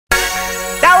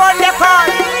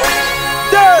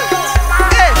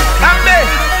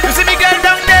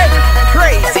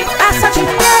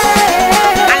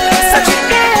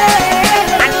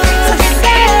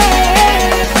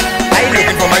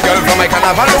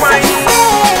carnival wine.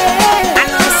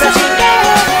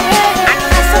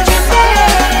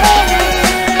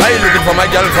 I'm looking for my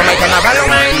girl for my carnival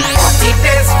wine. 40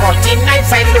 days, 40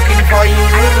 nights, I'm looking for you.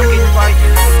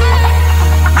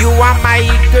 You are my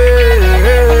girl.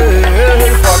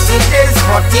 40 days,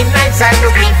 40 nights, I'm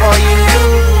looking for you.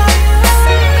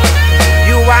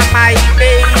 You are my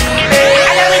baby.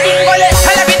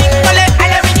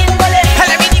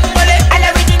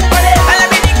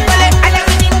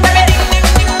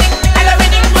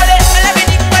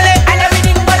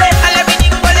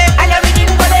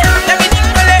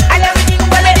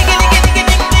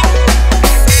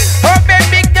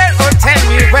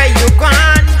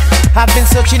 I've been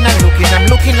searching and looking, I'm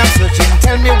looking, I'm searching.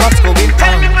 Tell me what's going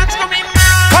on.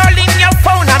 Calling your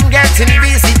phone, I'm getting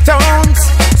busy tones.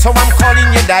 So I'm calling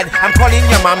your dad, I'm calling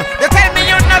your mom. They tell me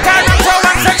you're not around, so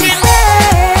I'm searching.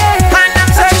 And I'm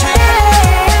searching.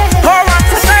 Oh, I'm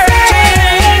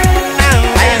searching.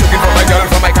 I am looking for my girl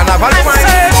for my carnival wine. I'm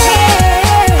searching.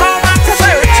 Oh, I'm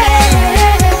searching.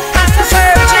 I'm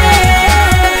searching.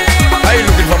 I am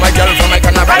looking for my girl for my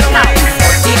carnival wine.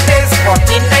 40 days,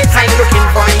 40 nights, I'm looking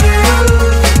for you.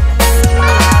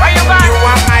 You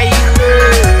are my girl.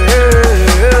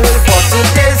 40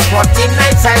 days, 40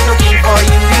 nights, I'm looking for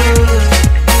you.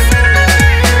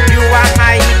 You are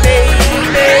my baby.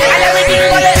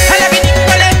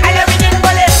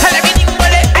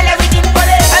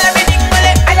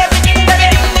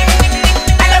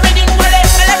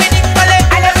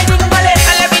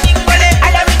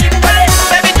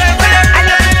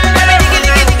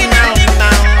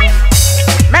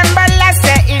 Remember last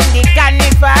year in the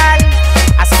carnival,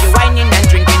 I saw you whining and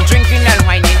drinking and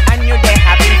whining, and you there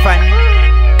having fun.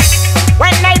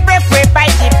 When I break way by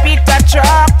the Peter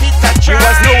truck, You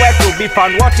was nowhere to be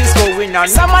found. What is going on?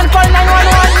 someone call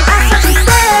 911.